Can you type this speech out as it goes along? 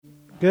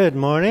Good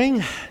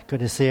morning. Good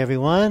to see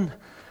everyone.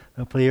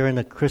 Hopefully you're in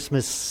the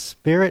Christmas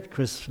spirit,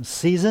 Christmas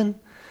season.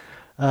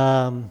 We're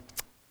going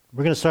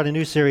to start a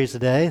new series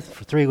today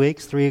for 3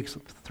 weeks,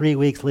 three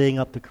weeks leading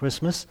up to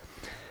Christmas.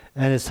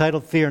 And it's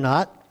titled Fear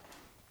Not.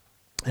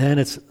 And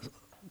it's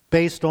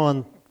based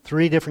on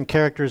 3 different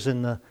characters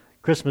in the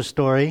Christmas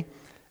story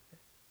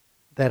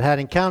that had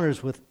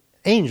encounters with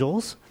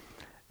angels.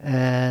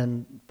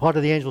 And part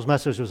of the angel's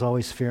message was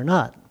always fear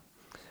not.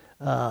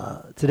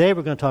 Today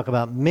we're going to talk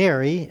about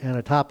Mary, and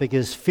our topic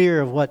is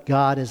fear of what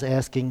God is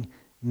asking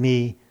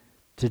me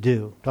to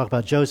do. Talk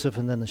about Joseph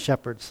and then the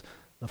shepherds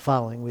the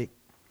following week.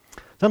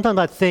 Sometimes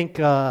I think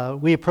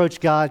we approach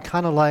God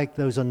kind of like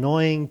those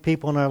annoying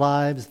people in our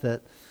lives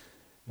that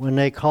when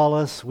they call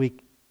us, we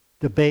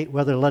debate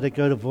whether to let it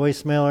go to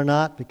voicemail or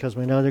not because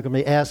we know they're going to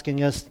be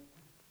asking us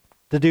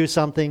to do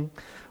something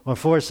or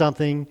for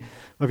something.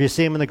 Or if you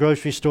see them in the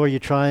grocery store, you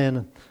try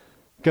and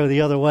go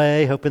the other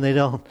way, hoping they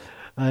don't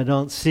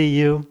see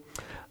you.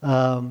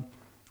 I'm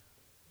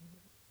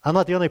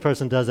not the only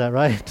person who does that,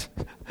 right?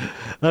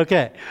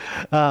 Okay.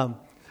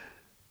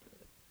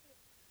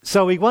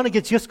 So we want to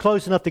get just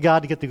close enough to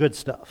God to get the good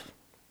stuff.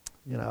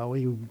 You know,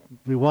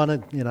 we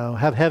want to,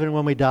 have heaven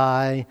when we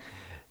die,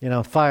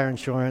 fire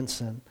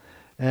insurance,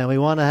 and we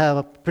want to have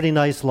a pretty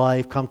nice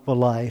life, comfortable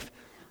life.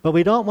 But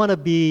we don't want to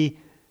be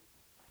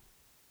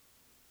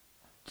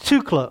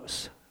too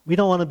close. We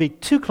don't want to be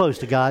too close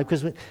to God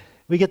because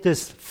we get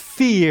this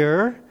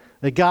fear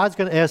that God's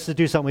going to ask us to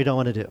do something we don't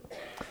want to do.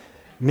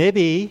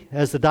 Maybe,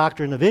 as the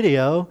doctor in the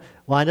video,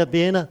 wind up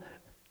being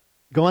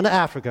going to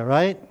Africa,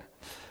 right?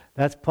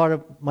 That's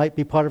might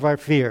be part of our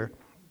fear.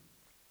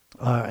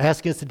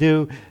 Asking us to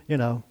do,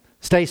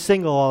 stay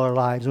single all our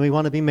lives and we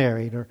want to be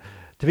married, or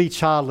to be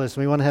childless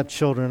and we want to have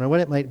children, or what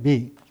it might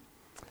be.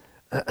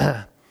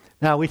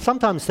 Now, we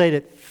sometimes say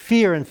that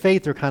fear and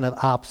faith are kind of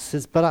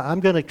opposites, but I'm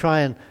going to try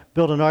and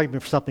build an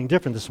argument for something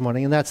different this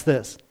morning, and that's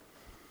this.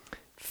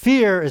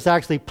 Fear is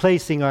actually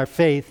placing our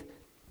faith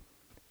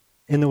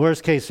in the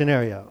worst case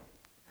scenario,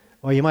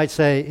 or you might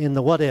say in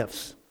the what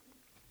ifs.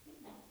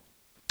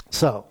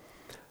 So,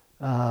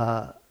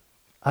 I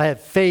have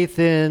faith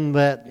in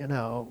that,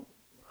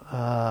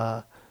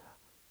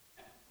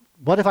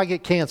 what if I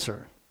get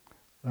cancer?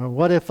 Or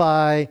what if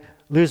I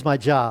lose my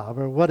job?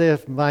 Or what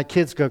if my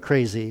kids go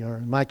crazy? Or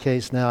in my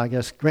case now, I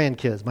guess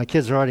grandkids. My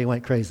kids already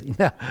went crazy.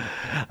 How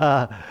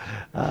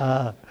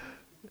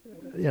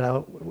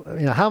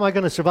am I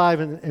going to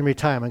survive in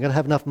retirement? I'm going to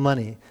have enough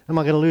money. Am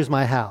I going to lose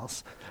my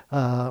house?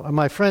 Are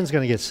my friends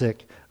going to get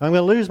sick? I'm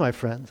going to lose my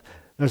friends.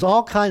 There's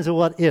all kinds of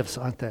what ifs,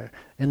 aren't there?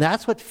 And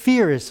that's what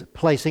fear is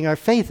placing our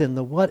faith in,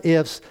 the what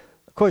ifs.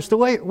 Of course, the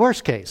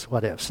worst case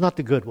what ifs, not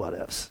the good what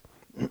ifs.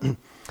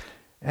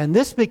 And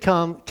this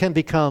can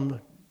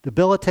become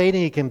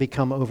debilitating. It can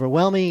become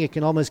overwhelming. It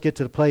can almost get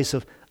to the place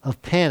of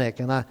panic.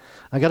 And I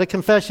got a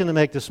confession to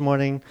make this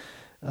morning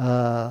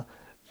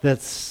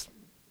that's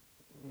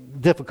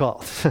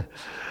difficult.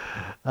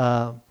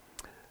 I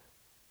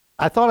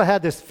thought I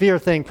had this fear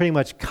thing pretty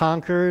much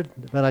conquered,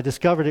 but I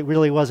discovered it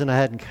really wasn't I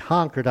hadn't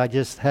conquered. I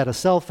just had a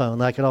cell phone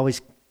that I could always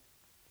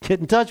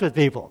get in touch with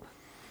people.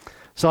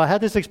 So I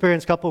had this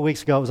experience a couple of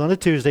weeks ago. It was on a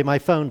Tuesday. My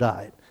phone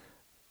died.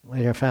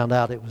 Later I found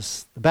out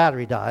the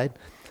battery died.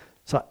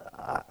 So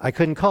I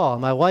couldn't call.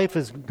 My wife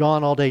is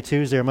gone all day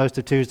Tuesday, or most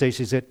of Tuesday.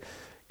 She's at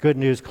Good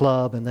News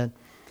Club. And then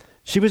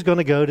she was going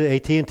to go to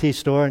AT&T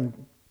store and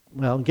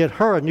get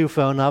her a new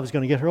phone, and I was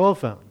going to get her old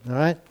phone, all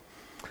right?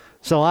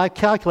 So I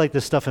calculate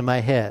this stuff in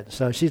my head.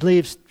 So she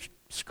leaves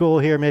school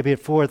here maybe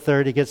at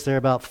 4:30, gets there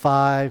about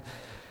 5.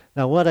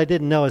 Now, what I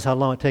didn't know is how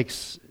long it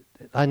takes.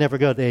 I never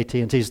go to the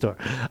AT&T store.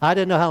 I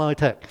didn't know how long it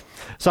took.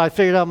 So I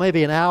figured out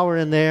maybe an hour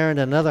in there and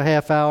another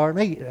half hour,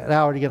 maybe an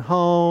hour to get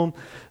home.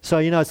 So,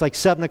 it's like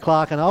 7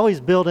 o'clock, and I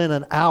always build in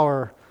an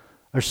hour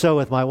or so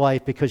with my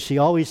wife because she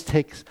always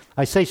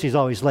I say she's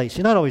always late.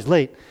 She's not always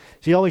late.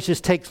 She always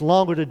just takes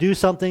longer to do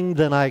something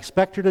than I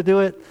expect her to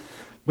do it,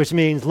 which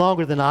means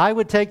longer than I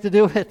would take to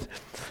do it.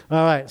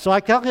 All right, so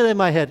I calculated in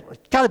my head,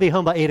 got to be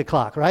home by 8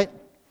 o'clock, right?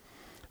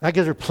 That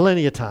gives her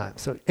plenty of time.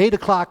 So 8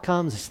 o'clock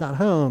comes, she's not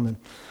home, and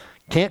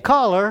can't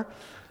call her.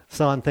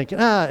 So I'm thinking,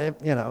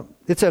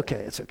 it's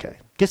okay.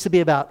 Gets to be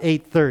about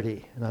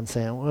 8:30, and I'm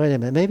saying, wait a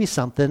minute, maybe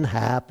something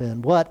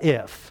happened. What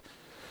if?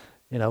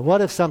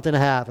 What if something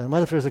happened?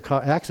 What if there's a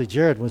car? Actually,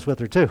 Jared was with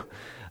her too.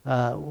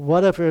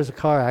 What if there's a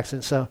car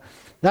accident? So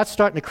that's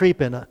starting to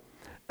creep in.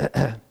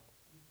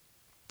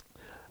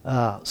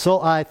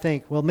 So I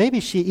think, well, maybe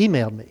she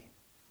emailed me.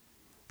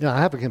 I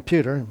have a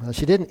computer.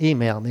 She didn't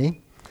email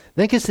me.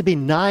 Then it gets to be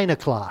 9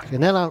 o'clock.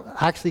 And then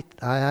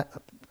I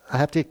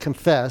have to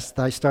confess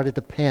that I started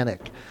to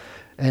panic.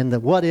 And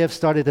the what if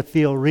started to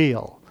feel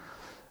real.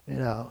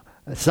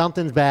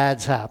 Something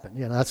bad's happened.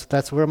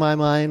 That's where my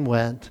mind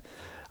went.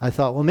 I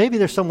thought, well, maybe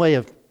there's some way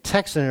of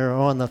texting her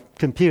on the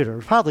computer.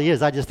 It probably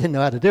is. I just didn't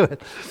know how to do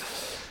it.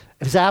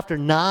 It was after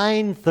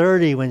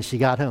 9:30 when she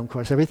got home. Of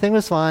course, everything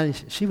was fine.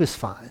 She was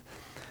fine.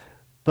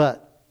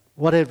 But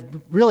what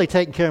had really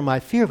taken care of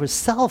my fear was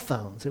cell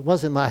phones. It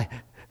wasn't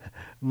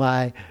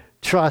my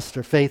trust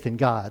or faith in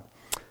God.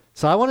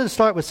 So I wanted to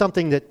start with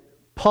something that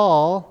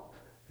Paul,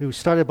 who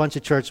started a bunch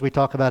of churches, we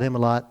talk about him a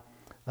lot,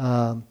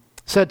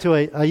 said to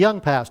a young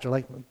pastor,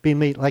 like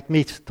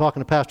me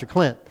talking to Pastor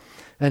Clint.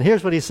 And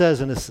here's what he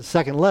says in his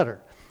second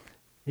letter.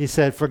 He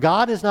said, "For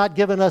God has not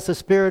given us a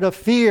spirit of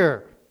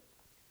fear."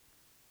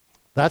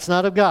 That's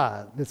not of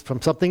God. It's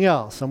from something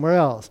else, somewhere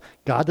else.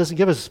 God doesn't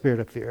give us a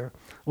spirit of fear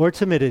or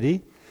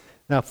timidity.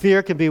 Now,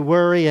 fear can be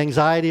worry,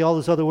 anxiety, all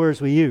those other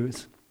words we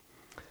use.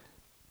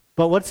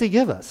 But what does he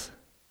give us?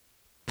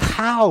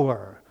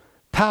 Power.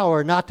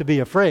 Power not to be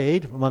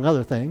afraid, among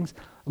other things.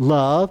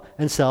 Love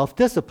and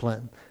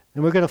self-discipline.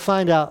 And we're going to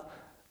find out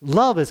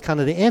love is kind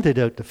of the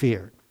antidote to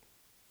fear.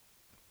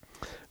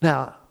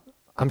 Now,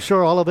 I'm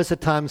sure all of us at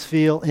times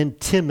feel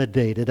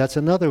intimidated. That's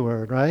another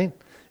word, right?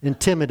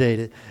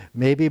 Intimidated.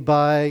 Maybe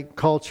by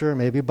culture,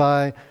 maybe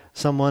by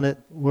someone at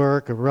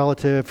work, a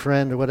relative,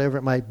 friend, or whatever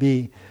it might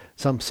be,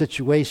 some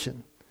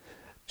situation.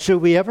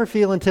 Should we ever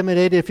feel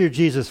intimidated if you're a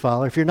Jesus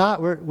follower? If you're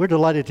not, we're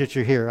delighted that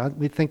you're here.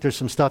 We think there's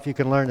some stuff you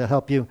can learn to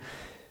help you,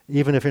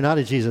 even if you're not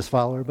a Jesus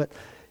follower. But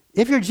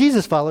if you're a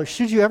Jesus follower,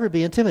 should you ever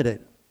be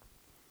intimidated?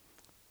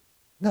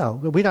 No,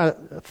 we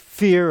not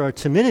fear or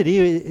timidity.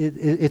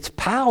 It's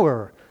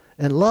power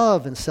and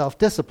love and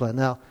self-discipline.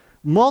 Now,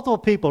 multiple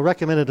people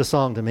recommended a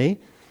song to me,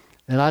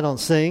 and I don't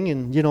sing,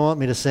 and you don't want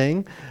me to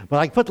sing, but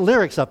I can put the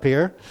lyrics up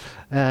here,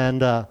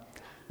 and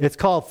it's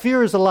called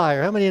 "Fear is a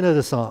Liar." How many of you know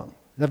this song?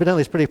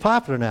 Evidently, it's pretty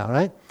popular now,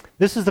 right?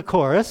 This is the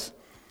chorus.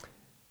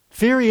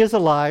 "Fear is a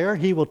liar.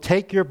 He will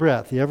take your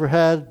breath." You ever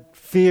had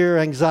fear,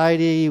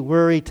 anxiety,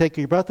 worry take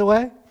your breath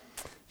away?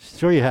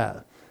 Sure you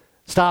have.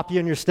 Stop you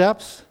in your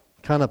steps,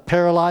 kind of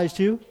paralyzed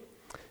you.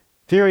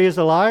 Fear is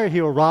a liar.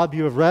 He will rob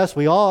you of rest.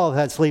 We all have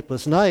had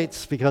sleepless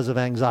nights because of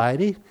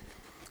anxiety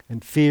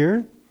and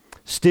fear.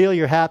 Steal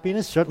your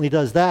happiness. Certainly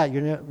does that.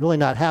 You're really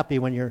not happy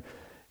when you're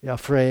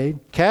afraid.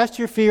 Cast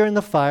your fear in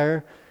the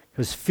fire,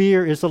 because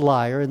fear is a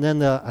liar. And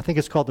then I think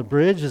it's called the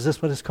bridge. Is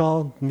this what it's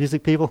called?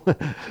 Music people?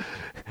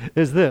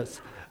 Is this.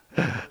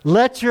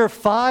 "Let your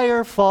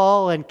fire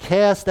fall and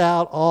cast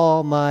out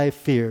all my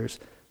fears."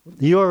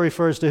 Your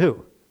refers to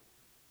who?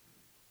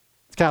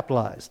 It's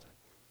capitalized.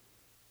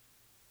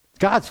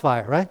 God's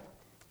fire, right?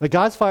 Let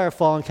God's fire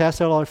fall and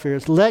cast out all our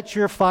fears. Let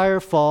your fire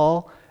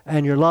fall,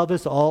 and your love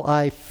is all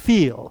I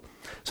feel.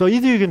 So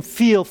either you can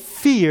feel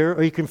fear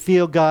or you can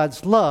feel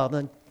God's love.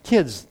 And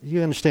kids,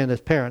 you understand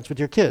as parents with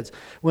your kids.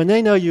 When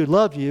they know you,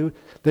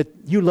 that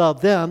you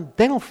love them,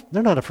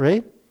 they're not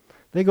afraid.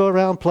 They go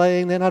around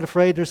playing. They're not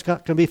afraid there's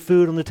going to be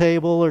food on the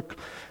table or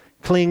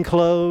clean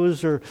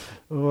clothes or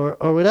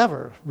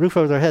whatever, roof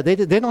over their head. They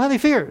don't have any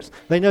fears.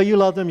 They know you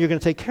love them. You're going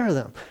to take care of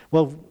them.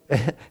 Well,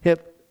 if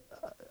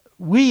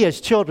we as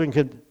children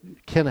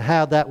can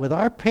have that with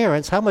our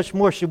parents, how much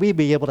more should we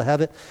be able to have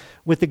it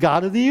with the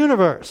God of the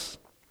universe?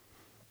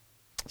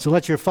 So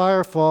let your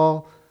fire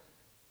fall.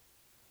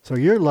 So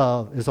your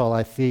love is all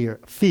I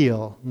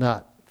feel,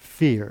 not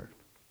fear.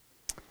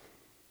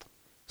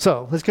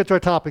 So let's get to our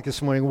topic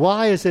this morning.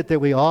 Why is it that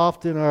we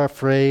often are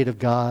afraid of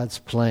God's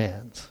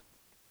plans?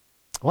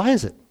 Why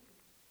is it?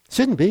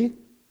 Shouldn't be,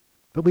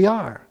 but we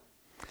are.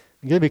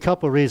 I'll give you a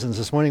couple of reasons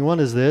this morning. One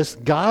is this: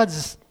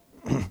 God's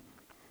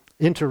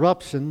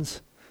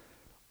interruptions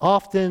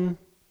are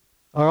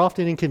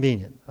often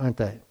inconvenient, aren't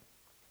they?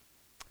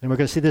 And we're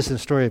going to see this in the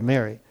story of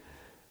Mary.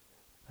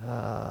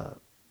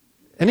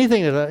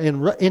 Anything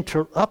that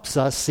interrupts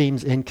us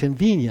seems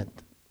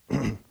inconvenient.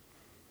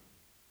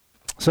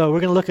 So we're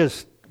going to look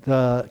at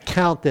the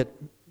account that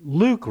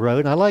Luke wrote.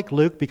 And I like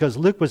Luke because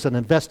Luke was an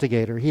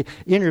investigator. He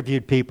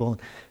interviewed people.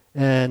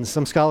 And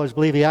some scholars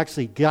believe he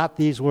actually got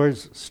these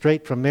words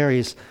straight from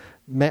Mary's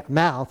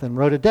mouth and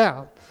wrote it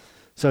down.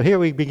 So here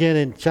we begin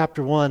in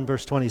chapter 1,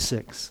 verse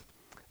 26.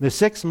 The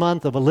 6th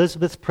month of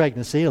Elizabeth's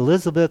pregnancy.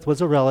 Elizabeth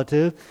was a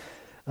relative.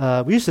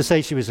 We used to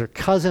say she was her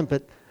cousin,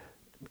 but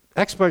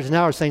experts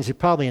now are saying she's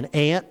probably an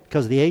aunt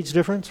because of the age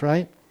difference,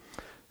 right?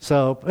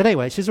 So, but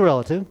anyway, she's a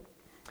relative.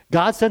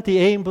 God sent the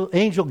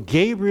angel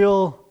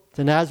Gabriel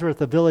to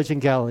Nazareth, a village in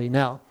Galilee.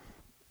 Now,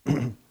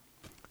 don't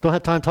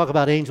have time to talk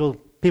about angels.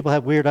 People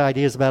have weird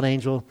ideas about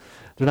angels.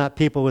 They're not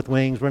people with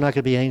wings. We're not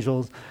going to be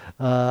angels.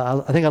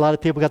 I think a lot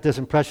of people got this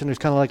impression there's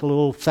kind of like a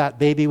little fat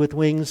baby with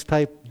wings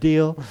type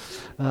deal.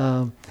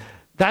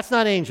 That's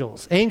not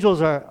angels.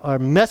 Angels are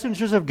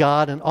messengers of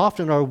God and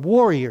often are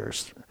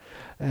warriors.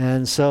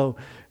 And so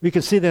we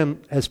can see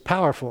them as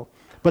powerful.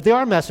 But they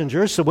are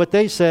messengers, so what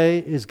they say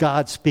is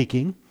God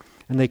speaking,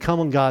 and they come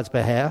on God's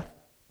behalf.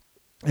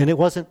 And it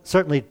wasn't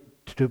certainly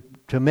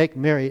to make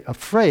Mary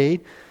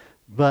afraid,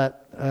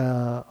 but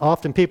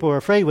often people were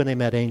afraid when they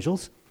met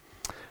angels.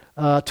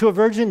 To a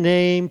virgin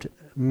named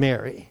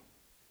Mary.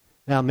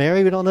 Now,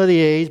 Mary, we don't know the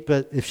age,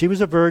 but if she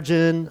was a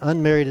virgin,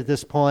 unmarried at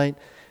this point,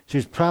 she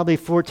was probably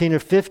 14 or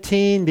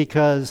 15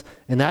 because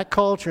in that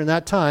culture, in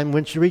that time,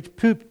 when she reached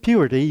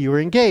puberty, you were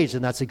engaged,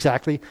 and that's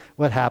exactly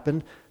what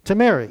happened to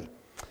Mary.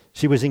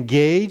 She was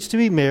engaged to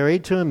be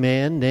married to a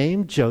man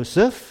named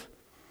Joseph,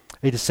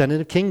 a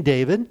descendant of King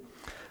David.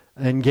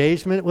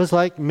 Engagement was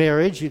like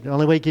marriage. The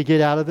only way you could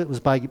get out of it was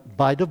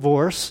by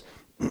divorce.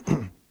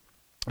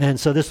 And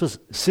so this was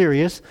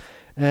serious.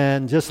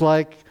 And just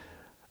like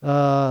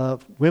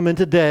women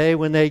today,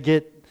 when they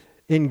get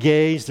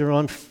engaged, they're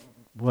on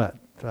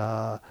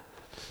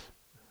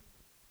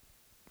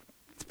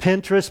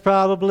Pinterest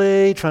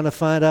probably, trying to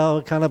find out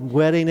what kind of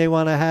wedding they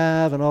want to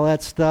have and all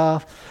that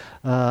stuff.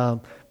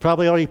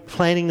 Probably already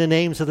planning the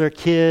names of their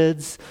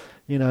kids.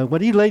 What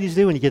do you ladies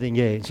do when you get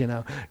engaged?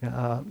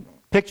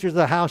 Pictures of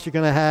the house you're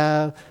going to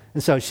have.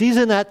 And so she's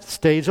in that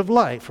stage of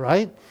life,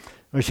 right?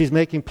 Where she's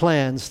making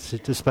plans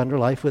to spend her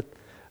life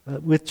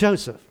with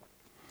Joseph.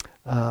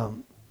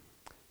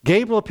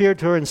 Gabriel appeared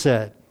to her and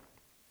said,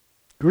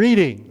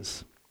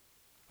 "Greetings,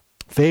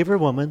 favored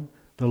woman,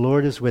 the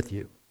Lord is with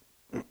you."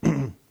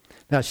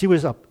 Now, she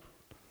was a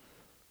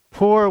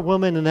poor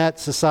woman in that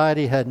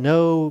society, had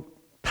no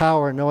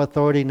power, no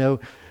authority, no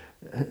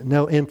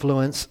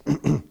influence.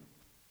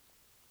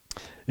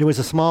 It was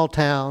a small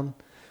town,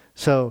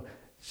 so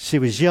she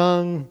was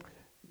young,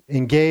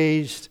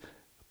 engaged,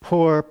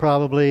 poor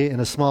probably, in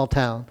a small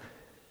town.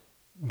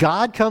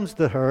 God comes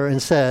to her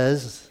and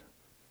says,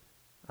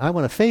 "I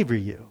want to favor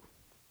you."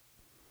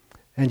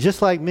 And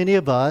just like many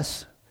of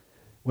us,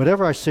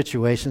 whatever our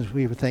situations,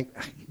 we would think,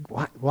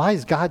 why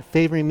is God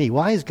favoring me?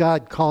 Why is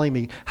God calling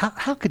me?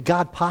 How could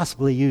God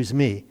possibly use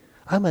me?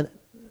 I'm an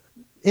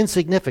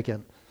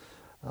insignificant,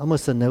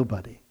 almost a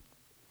nobody.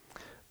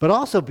 But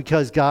also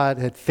because God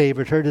had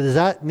favored her, does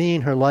that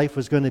mean her life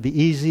was going to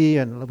be easy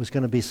and it was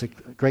going to be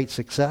great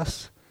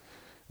success?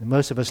 And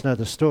most of us know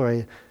the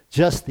story.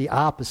 Just the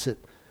opposite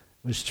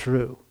was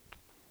true.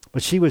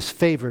 But she was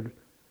favored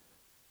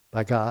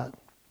by God.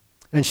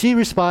 And she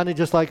responded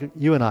just like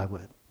you and I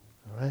would.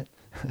 All right?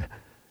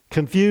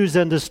 Confused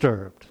and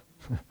disturbed.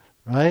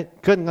 Right?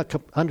 Couldn't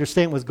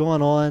understand what was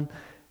going on.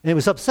 And it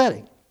was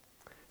upsetting.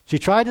 She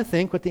tried to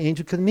think what the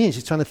angel could mean.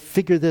 She's trying to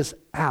figure this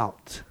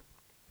out.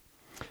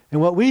 And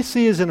what we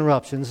see as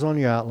interruptions on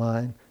your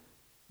outline,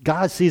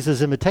 God sees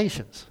as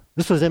invitations.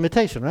 This was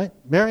invitation, right?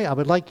 "Mary, I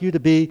would like you to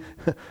be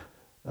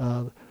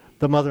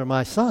the mother of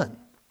my son."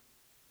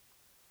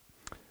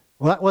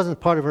 Well, that wasn't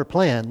part of her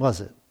plan,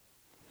 was it?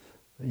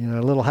 A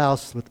little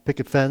house with a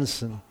picket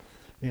fence and,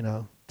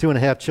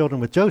 2.5 children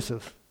with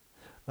Joseph.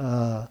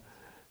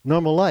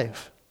 Normal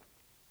life.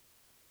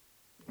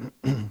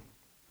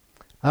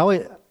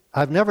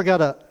 I've never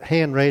got a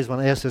hand raised when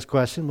I ask this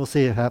question. We'll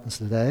see if it happens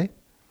today.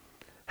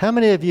 How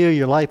many of you,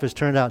 your life has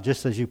turned out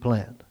just as you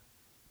planned?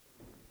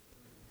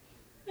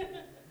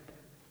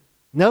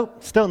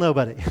 Nope, still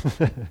nobody.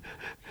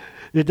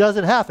 It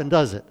doesn't happen,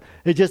 does it?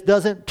 It just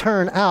doesn't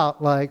turn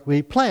out like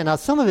we planned. Now,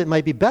 some of it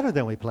might be better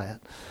than we planned,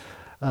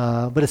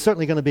 but it's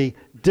certainly going to be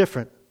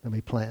different than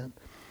we planned.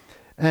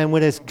 And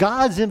when it's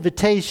God's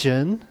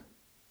invitation,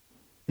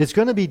 it's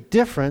going to be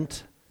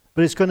different,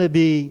 but it's going to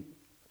be,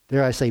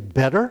 dare I say,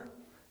 better.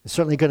 It's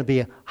certainly going to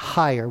be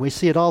higher. We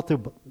see it all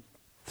through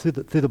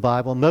the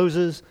Bible.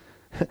 Moses,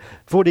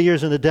 40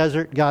 years in the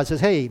desert, God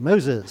says, "Hey,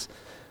 Moses,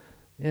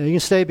 you can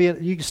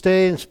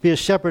stay and be a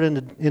shepherd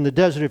in the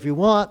desert if you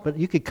want, but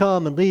you could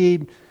come and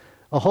lead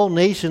a whole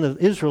nation of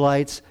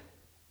Israelites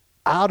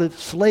out of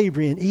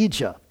slavery in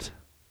Egypt."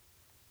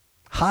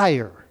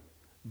 Higher,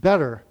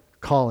 better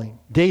calling.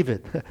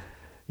 David,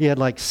 he had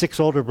like 6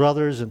 older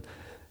brothers, and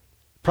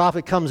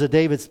prophet comes to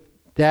David's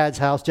dad's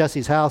house,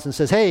 Jesse's house, and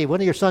says, "Hey,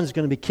 one of your sons is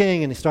going to be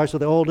king," and he starts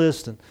with the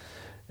oldest, and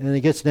he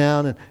gets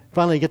down, and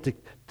finally get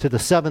to the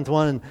 7th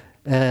one,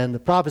 and the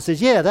prophet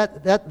says, "Yeah,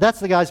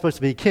 that's the guy supposed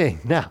to be king."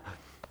 Now,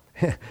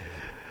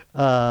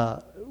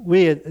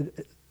 we had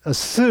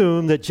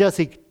assumed that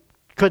Jesse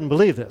couldn't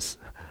believe this.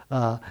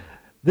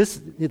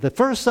 The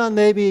first son,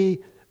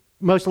 maybe,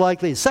 most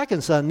likely, the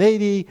second son,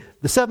 maybe,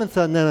 the 7th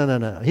son,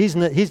 no.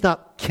 He's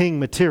not king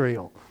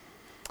material.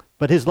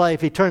 But his life,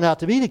 he turned out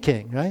to be the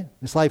king, right?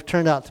 His life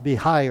turned out to be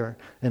higher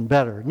and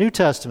better. New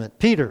Testament,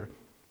 Peter,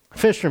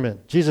 fisherman.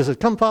 Jesus said,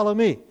 "Come follow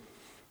me."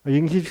 Or you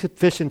can keep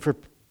fishing for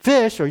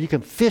fish, or you can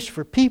fish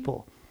for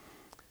people.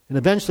 And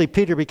eventually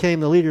Peter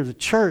became the leader of the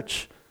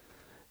church.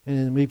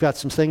 And we've got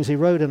some things he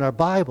wrote in our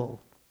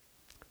Bible.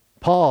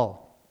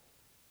 Paul,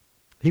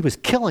 he was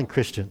killing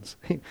Christians.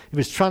 He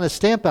was trying to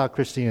stamp out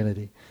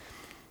Christianity.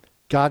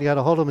 God got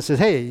a hold of him and said,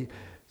 "Hey,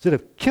 instead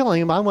of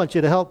killing him, I want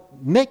you to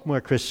help make more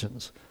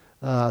Christians.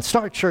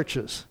 Start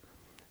churches."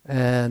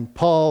 And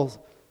Paul's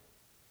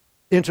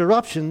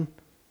interruption,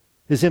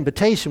 his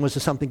invitation, was to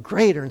something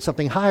greater and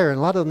something higher. And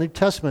a lot of the New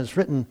Testament is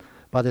written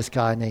by this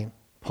guy named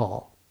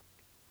Paul.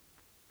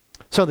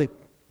 So the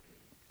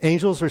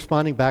angel's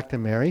responding back to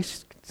Mary.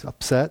 She's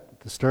upset,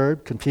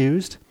 disturbed,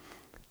 confused.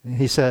 And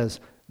he says,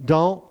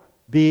 "Don't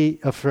be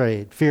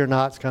afraid. Fear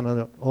not." It's kind of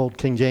the old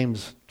King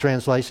James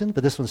translation,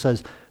 but this one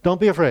says, "Don't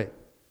be afraid."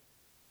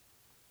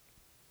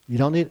 You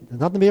don't need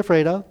nothing to be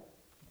afraid of.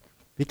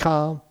 Be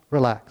calm,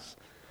 relax.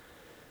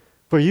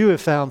 For you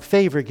have found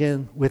favor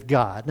again with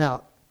God.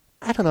 Now,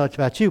 I don't know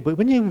about you, but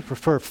wouldn't you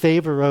prefer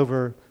favor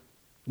over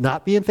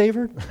not being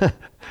favored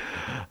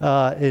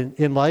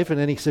in life, in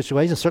any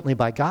situation, certainly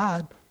by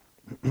God?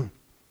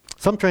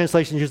 Some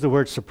translations use the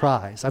word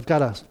surprise. I've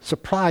got a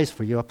surprise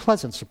for you, a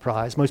pleasant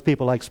surprise. Most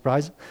people like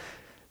surprise.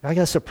 I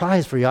got a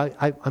surprise for you.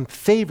 I'm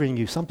favoring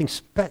you.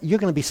 You're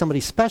going to be somebody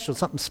special.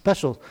 Something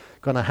special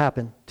going to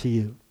happen to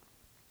you.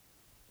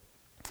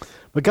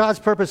 But God's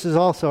purposes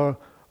also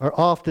are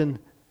often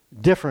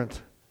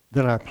different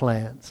than our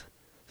plans.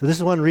 So this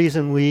is one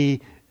reason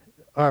we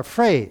are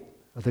afraid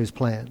of those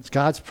plans.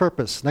 God's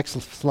purpose, next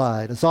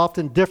slide, is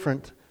often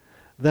different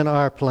than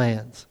our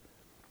plans.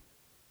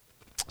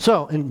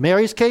 So in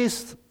Mary's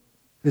case,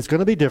 it's going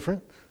to be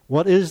different.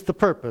 What is the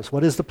purpose?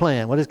 What is the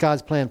plan? What is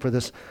God's plan for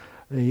this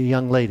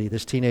young lady,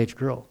 this teenage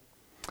girl?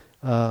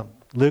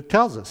 Luke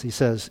tells us, he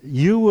says,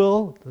 you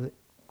will,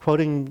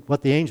 quoting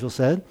what the angel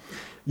said,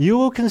 you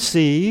will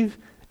conceive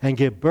and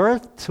give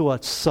birth to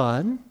a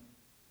son.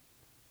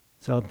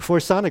 So before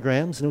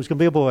sonograms, and it was going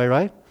to be a boy,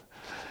 right?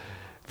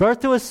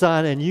 Birth to a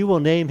son, and you will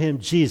name him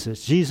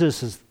Jesus.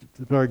 Jesus is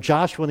the word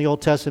Joshua in the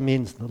Old Testament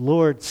means the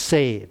Lord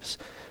saves.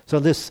 So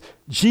this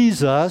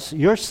Jesus,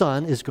 your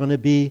son, is going to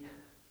be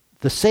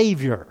the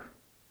Savior.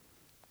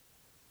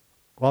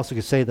 We also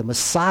could say the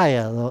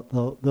Messiah,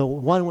 the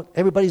one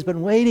everybody's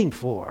been waiting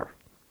for.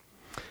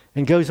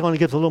 And goes on and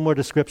gives a little more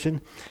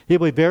description. He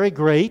will be very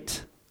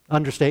great,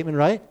 understatement,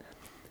 right?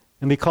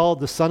 And be called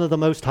the Son of the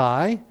Most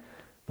High.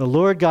 The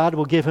Lord God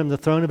will give him the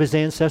throne of his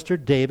ancestor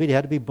David. He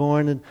had to be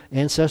born an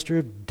ancestor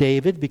of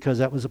David because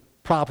that was a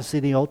prophecy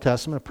in the Old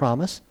Testament, a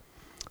promise.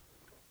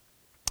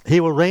 He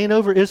will reign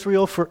over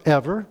Israel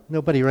forever.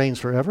 Nobody reigns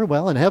forever.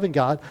 Well, in heaven,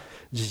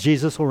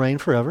 Jesus will reign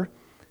forever.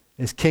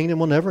 His kingdom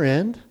will never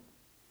end.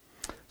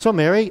 So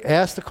Mary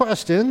asked the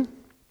question,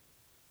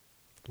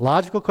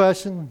 logical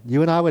question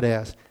you and I would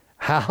ask,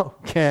 how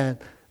can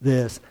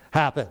this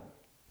happen?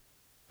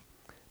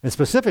 And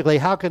specifically,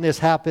 how can this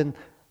happen?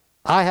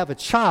 I have a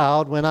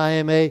child when I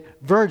am a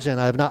virgin.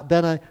 I have not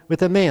been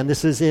with a man.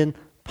 This is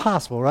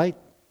impossible, right?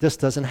 This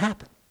doesn't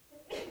happen.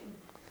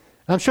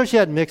 I'm sure she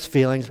had mixed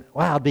feelings.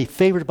 Wow, to be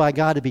favored by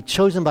God, to be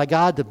chosen by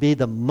God, to be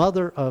the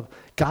mother of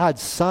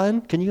God's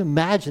son. Can you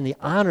imagine the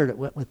honor that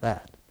went with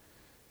that?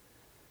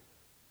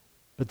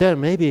 But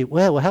then maybe,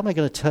 well, how am I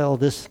going to tell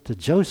this to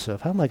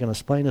Joseph? How am I going to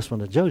explain this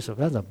one to Joseph?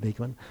 That's a big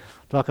one.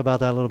 Talk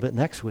about that a little bit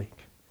next week.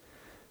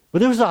 But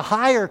there was a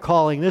higher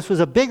calling. This was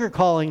a bigger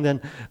calling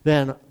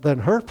than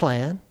her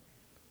plan.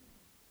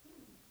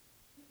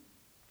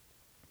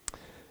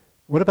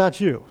 What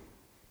about you?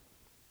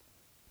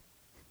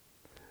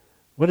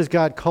 What has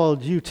God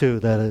called you to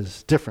that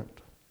is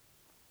different?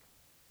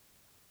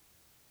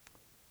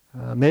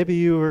 Maybe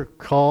you were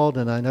called,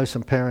 and I know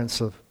some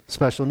parents of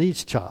special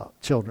needs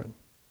children.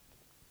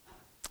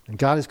 And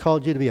God has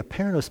called you to be a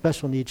parent of a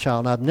special needs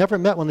child. And I've never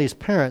met one of these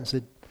parents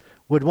that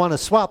would want to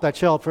swap that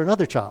child for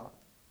another child.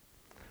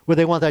 Would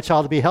they want that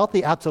child to be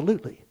healthy?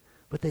 Absolutely.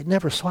 But they'd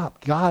never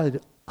swap.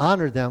 God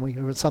honored them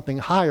with something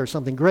higher,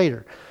 something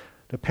greater,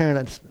 to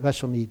parent a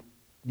special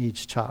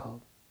needs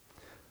child.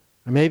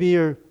 Or maybe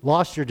you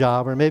lost your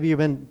job, or maybe you've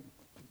been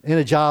in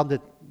a job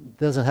that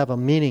doesn't have a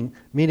meaning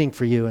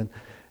for you,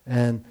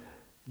 and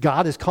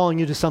God is calling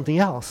you to something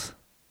else.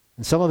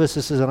 And some of us,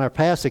 this is in our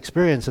past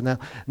experience, and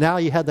now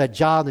you have that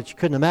job that you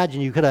couldn't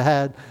imagine you could have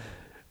had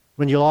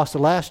when you lost the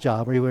last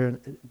job, or you were in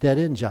a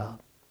dead-end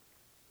job.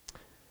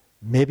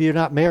 Maybe you're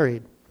not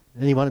married,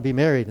 and you want to be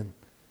married, and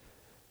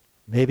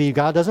maybe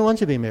God doesn't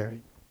want you to be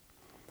married.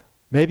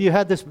 Maybe you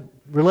had this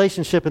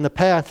relationship in the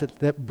past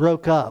that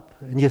broke up,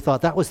 and you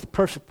thought, that was the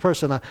perfect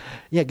person.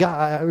 God,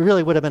 I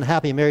really would have been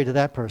happy married to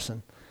that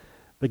person,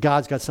 but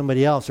God's got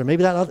somebody else. Or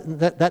maybe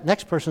that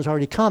next person's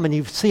already come, and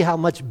you see how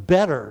much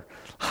better,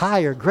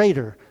 higher,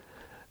 greater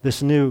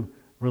this new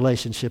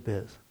relationship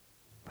is.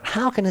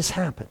 How can this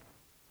happen?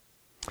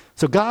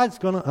 So God's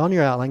going to, on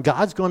your outline,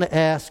 God's going to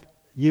ask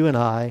you and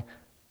I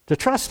to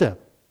trust Him.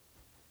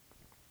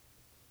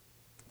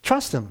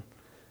 Trust Him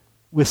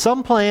with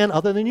some plan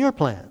other than your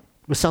plan,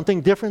 with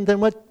something different than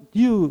what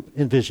you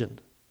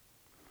envisioned.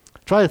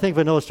 Try to think of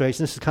an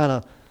illustration. This is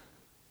kind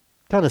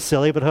of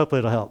silly, but hopefully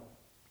it'll help.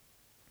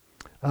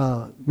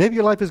 Maybe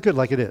your life is good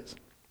like it is.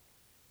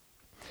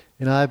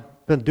 I've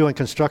been doing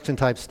construction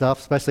type stuff,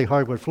 especially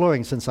hardwood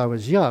flooring, since I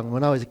was young.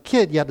 When I was a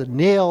kid, you had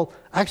to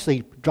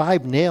actually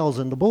drive nails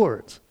into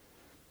boards.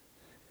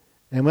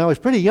 And when I was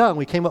pretty young,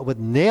 we came up with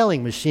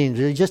nailing machines.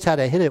 You just had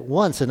to hit it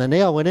once, and the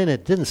nail went in,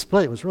 it didn't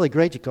split. It was really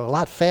great. You go a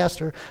lot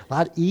faster, a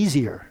lot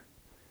easier.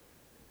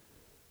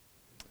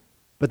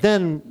 But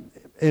then,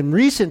 in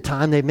recent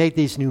time, they made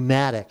these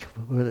pneumatic.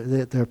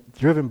 They're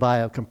driven by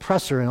a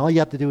compressor, and all you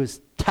have to do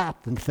is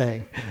tap the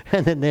thing,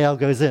 and the nail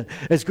goes in.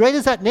 As great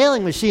as that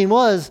nailing machine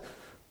was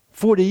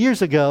 40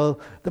 years ago,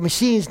 the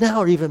machines now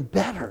are even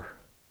better.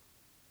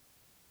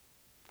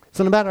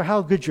 So no matter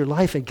how good your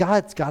life is,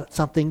 God's got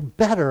something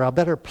better, a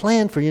better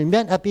plan for you. You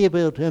may not be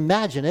able to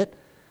imagine it,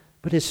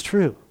 but it's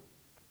true.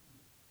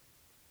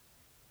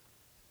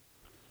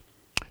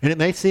 And it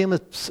may seem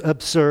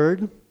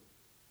absurd.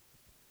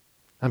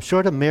 I'm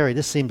sure to Mary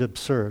this seemed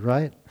absurd,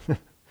 right?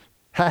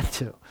 Had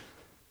to.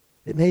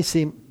 It may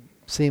seem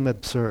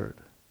absurd.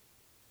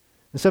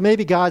 And so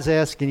maybe God's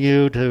asking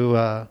you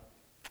to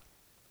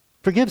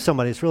forgive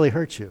somebody that's really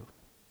hurt you.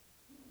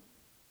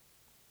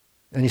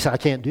 And you say, I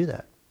can't do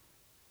that.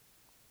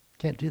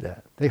 Can't do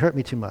that. They hurt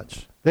me too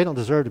much. They don't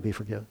deserve to be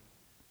forgiven.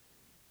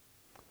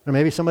 Or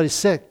maybe somebody's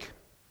sick.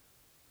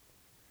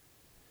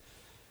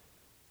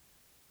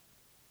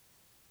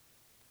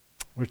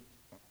 We're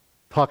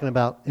talking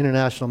about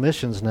international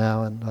missions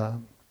now,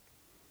 and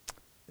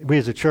we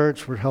as a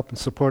church, we're helping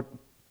support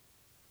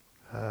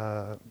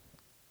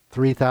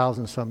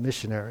 3,000 some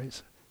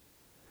missionaries.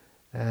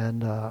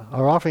 And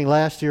our offering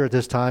last year at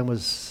this time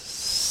was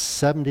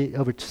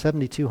over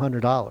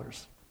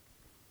 $7,200.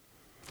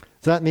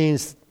 So that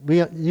means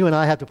you and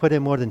I have to put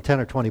in more than 10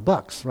 or 20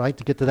 bucks, right,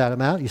 to get to that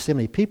amount. You see how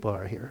many people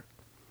are here.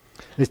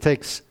 It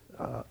takes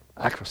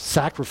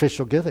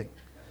sacrificial giving.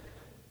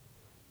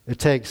 It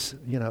takes,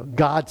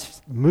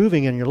 God's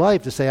moving in your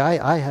life to say,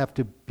 I have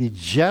to be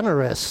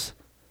generous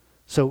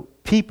so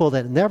people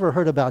that never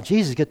heard about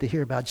Jesus get to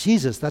hear about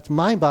Jesus. That's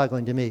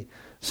mind-boggling to me.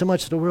 So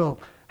much of the world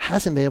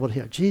hasn't been able to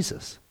hear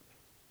Jesus.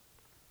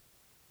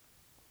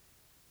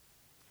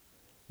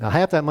 Now,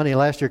 half that money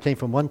last year came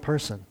from one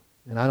person.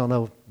 And I don't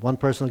know if one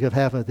person will give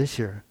half of it this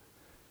year.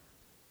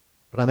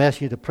 But I'm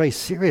asking you to pray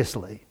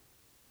seriously.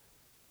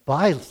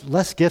 Buy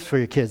less gifts for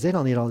your kids. They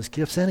don't need all these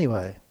gifts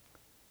anyway.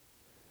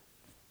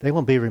 They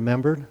won't be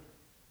remembered. The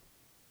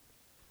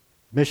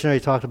missionary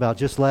talked about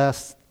just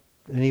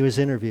and he was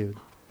interviewed.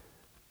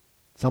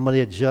 Somebody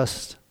had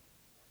just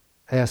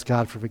asked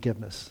God for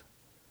forgiveness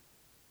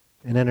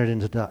and entered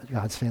into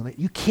God's family.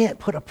 You can't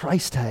put a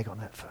price tag on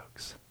that,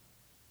 folks.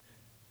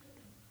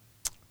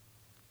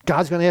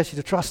 God's going to ask you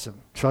to trust Him.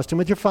 Trust Him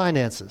with your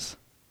finances.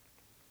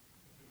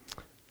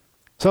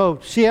 So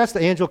she asked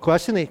the angel a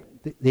question.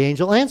 The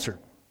angel answered.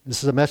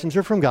 This is a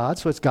messenger from God,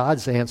 so it's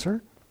God's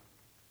answer.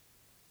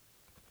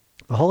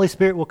 The Holy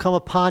Spirit will come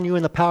upon you,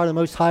 and the power of the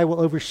Most High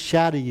will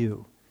overshadow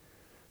you.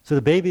 So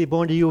the baby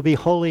born to you will be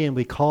holy and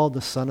be called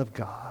the Son of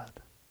God.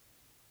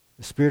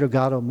 The Spirit of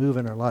God will move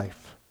in her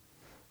life.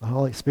 The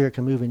Holy Spirit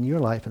can move in your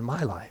life and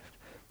my life.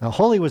 Now,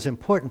 holy was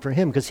important for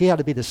Him because He had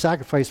to be the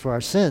sacrifice for our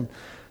sin.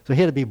 So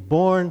He had to be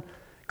born,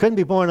 couldn't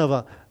be born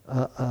of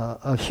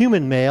a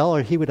human male,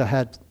 or He would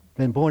have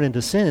been born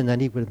into sin, and then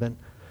He would have been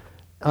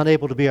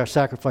unable to be our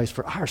sacrifice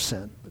for our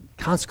sin. But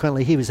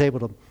consequently, He was able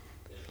to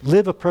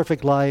live a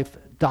perfect life,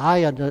 die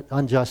an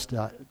unjust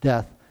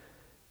death,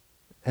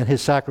 and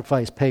His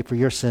sacrifice paid for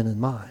your sin and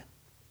mine.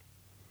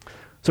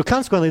 So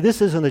consequently,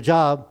 this isn't a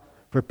job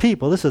for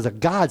people. This is a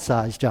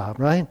God-sized job,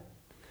 right?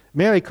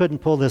 Mary couldn't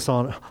pull this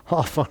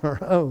off on her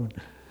own.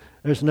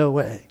 There's no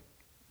way.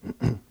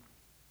 And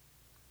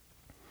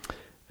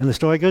the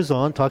story goes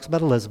on, talks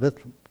about Elizabeth.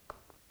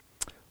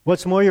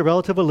 What's more, your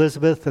relative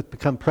Elizabeth had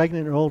become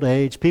pregnant in her old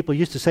age. People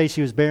used to say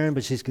she was barren,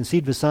 but she's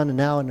conceived a son, and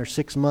now in her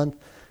 6th month.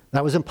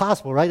 That was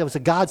impossible, right? That was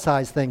a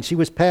God-sized thing. She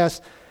was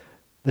past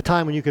the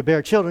time when you could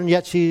bear children,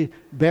 yet she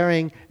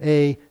bearing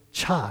a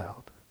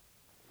child.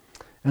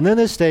 And then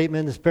this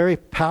statement, this very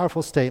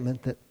powerful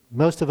statement that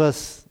most of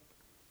us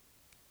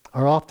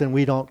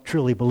we don't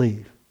truly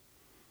believe.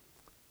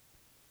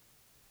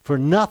 For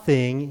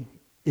nothing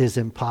is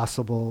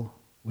impossible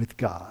with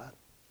God.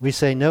 We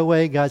say no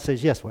way, God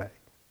says yes way,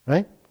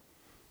 right?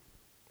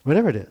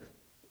 Whatever it is.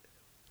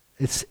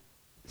 It's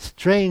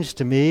strange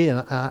to me,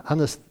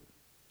 and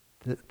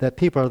that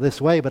people are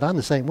this way, but I'm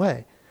the same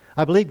way.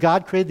 I believe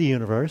God created the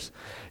universe.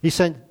 He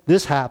sent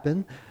this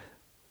happen.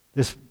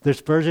 This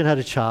virgin had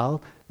a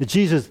child. That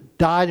Jesus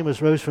died and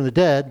was rose from the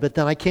dead, but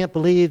then I can't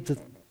believe that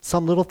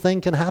some little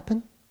thing can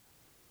happen.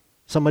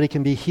 Somebody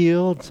can be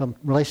healed. Some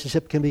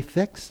relationship can be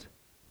fixed.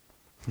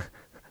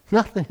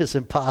 Nothing is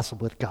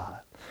impossible with God.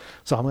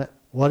 So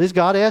what is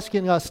God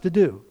asking us to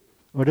do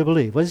or to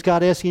believe? What is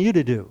God asking you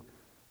to do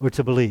or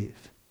to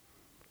believe?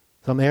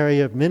 Some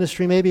area of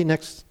ministry maybe?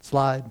 Next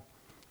slide.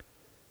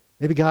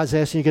 Maybe God's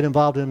asking you to get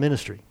involved in a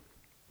ministry.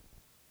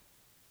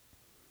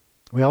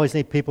 We always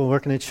need people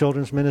working in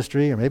children's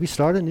ministry or maybe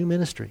start a new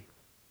ministry.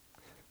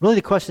 Really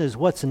the question is,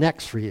 what's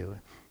next for you?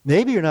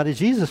 Maybe you're not a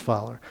Jesus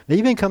follower. Maybe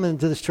you've been coming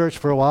to this church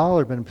for a while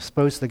or been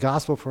exposed to the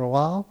gospel for a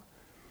while.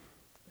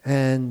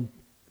 And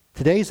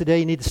today's the day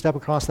you need to step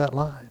across that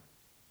line.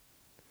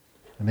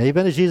 And maybe you've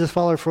been a Jesus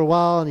follower for a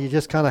while and you're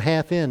just kind of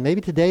half in.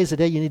 Maybe today's the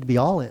day you need to be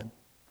all in.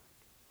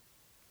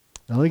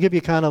 Now let me give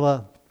you kind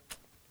of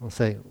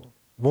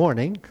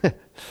warning,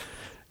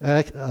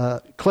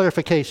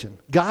 clarification.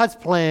 God's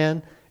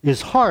plan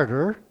is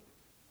harder,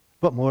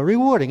 but more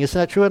rewarding. Isn't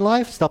that true in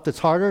life? Stuff that's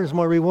harder is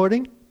more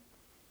rewarding.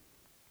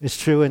 It's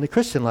true in the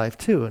Christian life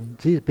too, and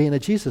being a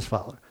Jesus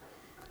follower.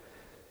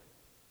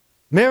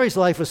 Mary's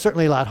life was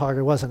certainly a lot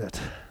harder, wasn't it?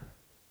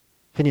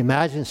 Can you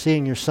imagine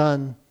seeing your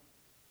son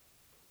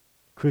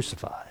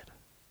crucified,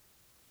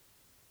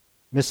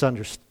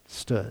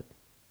 misunderstood,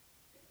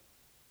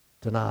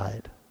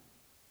 denied?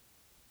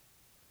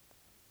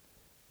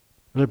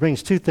 But it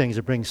brings two things.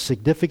 It brings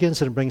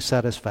significance and it brings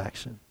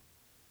satisfaction.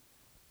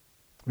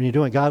 When you're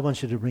doing, God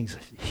wants you to bring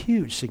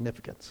huge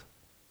significance.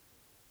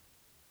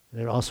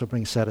 And it also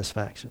brings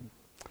satisfaction.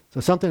 So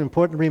something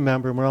important to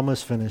remember, and we're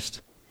almost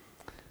finished.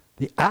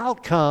 The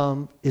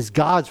outcome is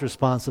God's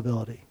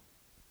responsibility.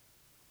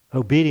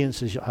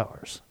 Obedience is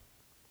ours.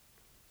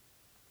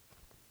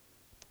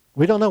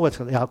 We don't know what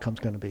the outcome's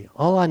going to be.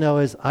 All I know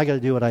is I got to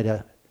do what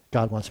I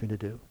God wants me to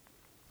do.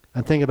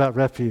 I'm thinking about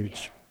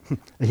Refuge.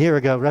 A year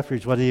ago,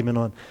 Refuge wasn't even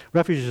on.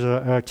 Refuge is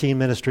our teen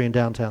ministry in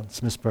downtown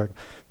Smithsburg.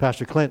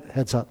 Pastor Clint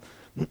heads up.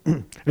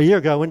 A year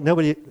ago, when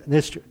nobody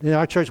in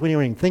our church, we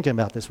weren't even thinking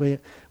about this.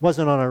 It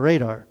wasn't on our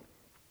radar.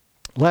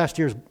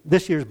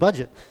 This year's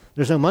budget,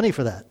 there's no money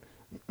for that.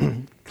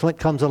 Clint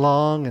comes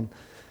along and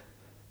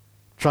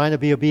trying to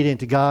be obedient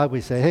to God,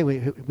 we say, hey,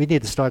 we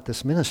need to start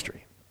this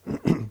ministry.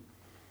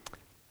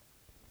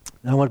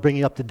 I want to bring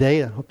you up to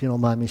date. I hope you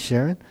don't mind me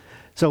sharing.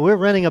 So we're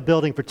renting a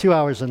building for 2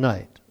 hours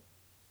a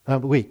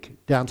week,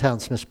 downtown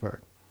Smithsburg.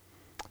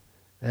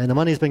 And the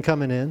money's been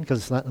coming in, because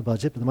it's not in the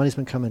budget, but the money's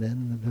been coming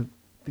in.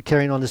 We're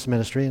carrying on this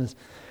ministry,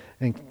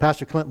 and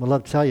Pastor Clinton would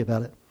love to tell you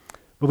about it.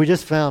 But we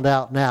just found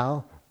out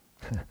now,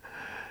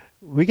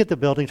 we get the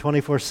building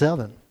 24/7.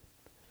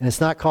 And it's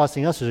not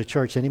costing us as a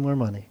church any more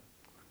money.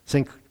 It's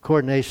in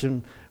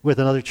coordination with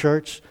another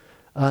church,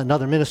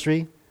 another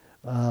ministry,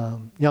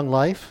 Young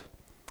Life.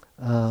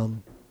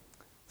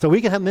 So we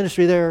can have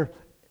ministry there,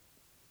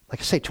 like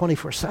I say,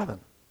 24/7.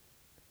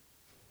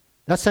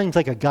 That seems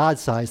like a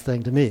God-sized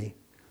thing to me.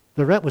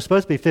 The rent was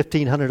supposed to be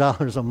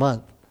 $1,500 a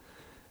month.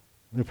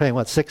 We're paying,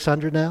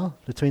 $600 now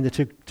between the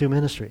two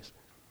ministries?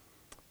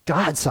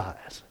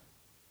 God-size.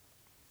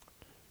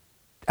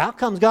 Out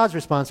comes God's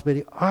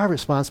responsibility. Our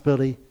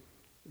responsibility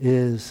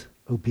is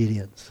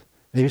obedience.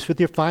 Maybe it's with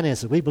your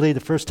finances. We believe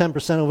the first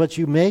 10% of what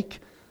you make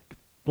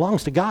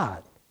belongs to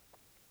God.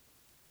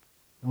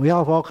 And we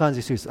all have all kinds of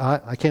excuses.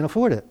 I can't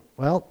afford it.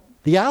 Well,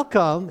 the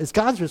outcome is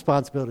God's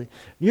responsibility.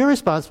 Your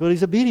responsibility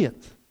is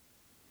obedience.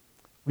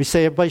 We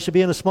say everybody should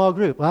be in a small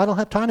group. Well, I don't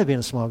have time to be in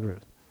a small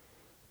group.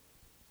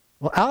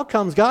 Well, out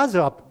comes God's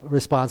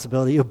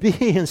responsibility.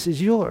 Obedience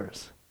is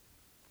yours.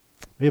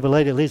 We have a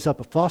lady that leads up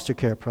a foster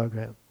care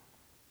program.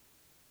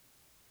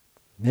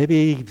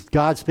 Maybe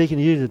God's speaking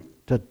to you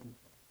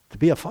to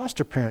be a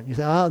foster parent. You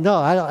say, oh, no,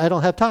 I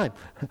don't have time.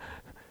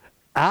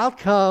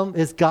 Outcome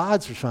is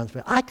God's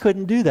responsibility. I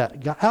couldn't do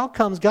that. Out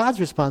comes God's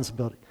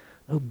responsibility.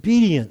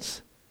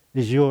 Obedience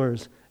is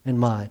yours and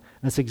mine.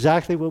 And that's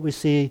exactly what we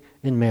see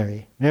in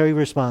Mary. Mary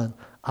responds,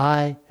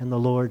 I am the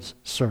Lord's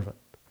servant.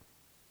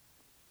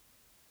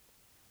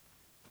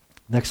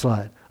 Next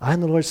slide. I am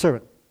the Lord's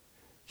servant.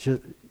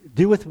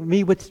 Do with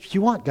me what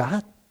you want,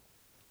 God.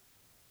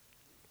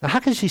 Now, how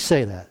can she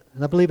say that?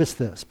 And I believe it's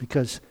this,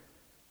 because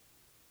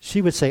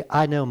she would say,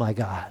 I know my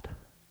God.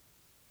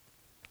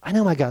 I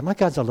know my God. My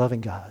God's a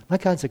loving God. My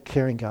God's a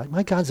caring God.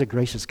 My God's a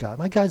gracious God.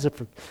 My God's a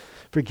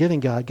forgiving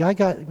God.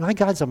 My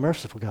God's a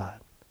merciful God.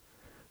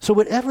 So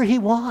whatever he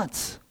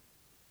wants,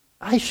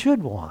 I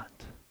should want,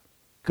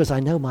 because I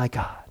know my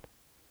God.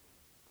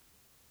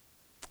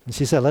 And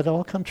she said, let it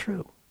all come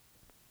true.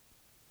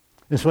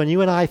 It's when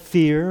you and I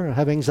fear or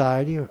have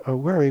anxiety or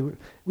worry,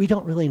 we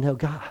don't really know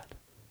God.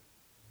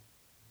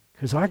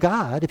 Because our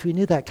God, if we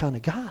knew that kind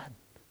of God,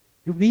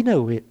 there would be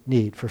no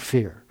need for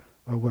fear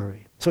or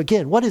worry. So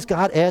again, what is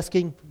God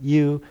asking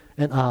you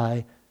and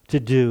I to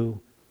do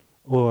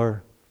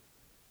or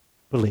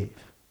believe?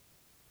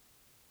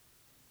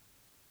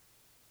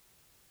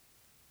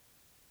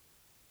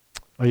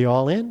 Are you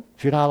all in?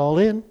 If you're not all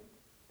in,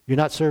 you're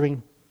not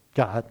serving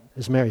God,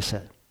 as Mary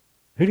said.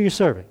 Who are you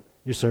serving?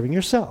 You're serving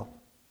yourself.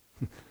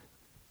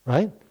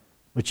 Right?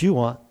 What you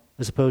want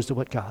as opposed to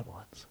what God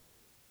wants.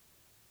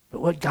 But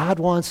what God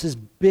wants is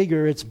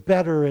bigger, it's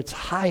better, it's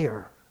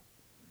higher.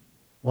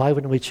 Why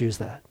wouldn't we choose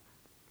that?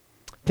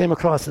 Came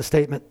across a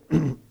statement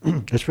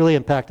that's really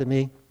impacted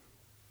me.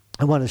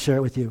 I want to share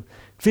it with you.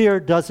 Fear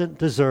doesn't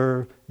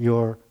deserve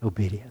your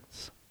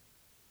obedience.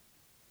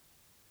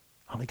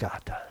 Only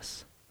God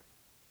does.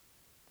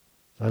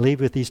 So I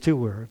leave with these two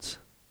words.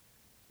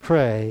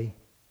 Pray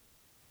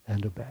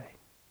and obey.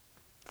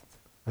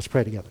 Let's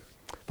pray together.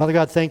 Father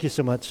God, thank you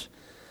so much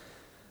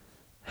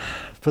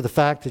for the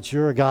fact that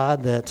you're a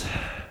God that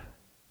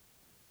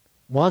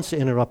wants to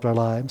interrupt our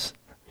lives,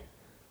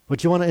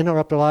 but you want to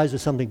interrupt our lives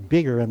with something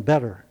bigger and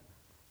better,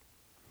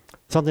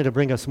 something to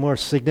bring us more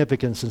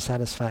significance and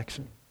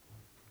satisfaction.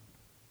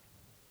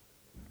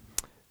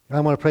 I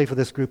want to pray for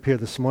this group here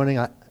this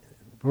morning.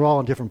 We're all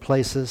in different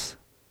places.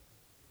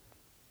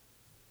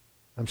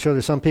 I'm sure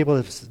there's some people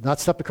that have not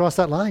stepped across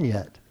that line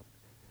yet.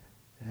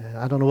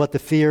 I don't know what the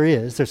fear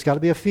is. There's got to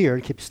be a fear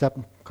to keep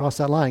stepping across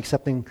that line,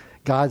 accepting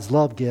God's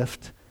love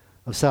gift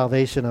of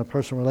salvation and a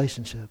personal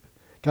relationship.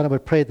 God, I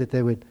would pray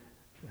that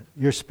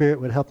your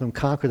Spirit would help them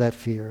conquer that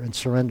fear and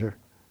surrender.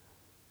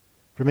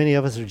 For many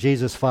of us who are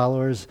Jesus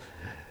followers,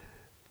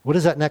 what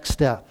is that next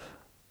step?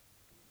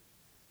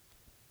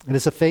 And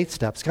it's a faith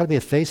step. It's got to be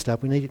a faith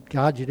step. We need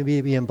God you to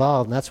be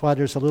involved. And that's why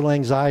there's a little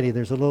anxiety.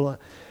 There's a little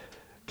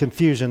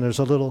confusion. There's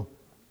a little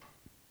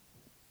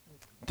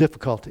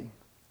difficulty.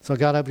 So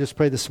God, I just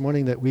pray this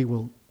morning that we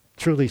will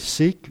truly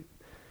seek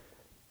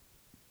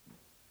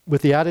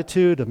with the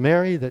attitude of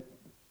Mary that,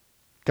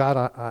 God,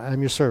 I'm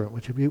your servant.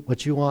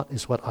 What you want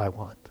is what I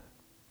want.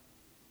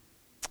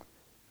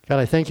 God,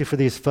 I thank you for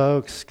these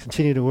folks.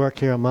 Continue to work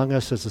here among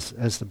us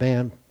as the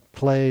band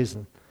plays.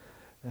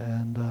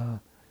 And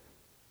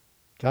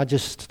God,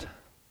 just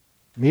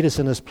meet us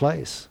in this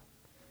place.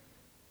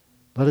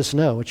 Let us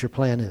know what your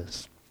plan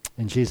is.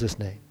 In Jesus'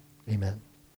 name, amen.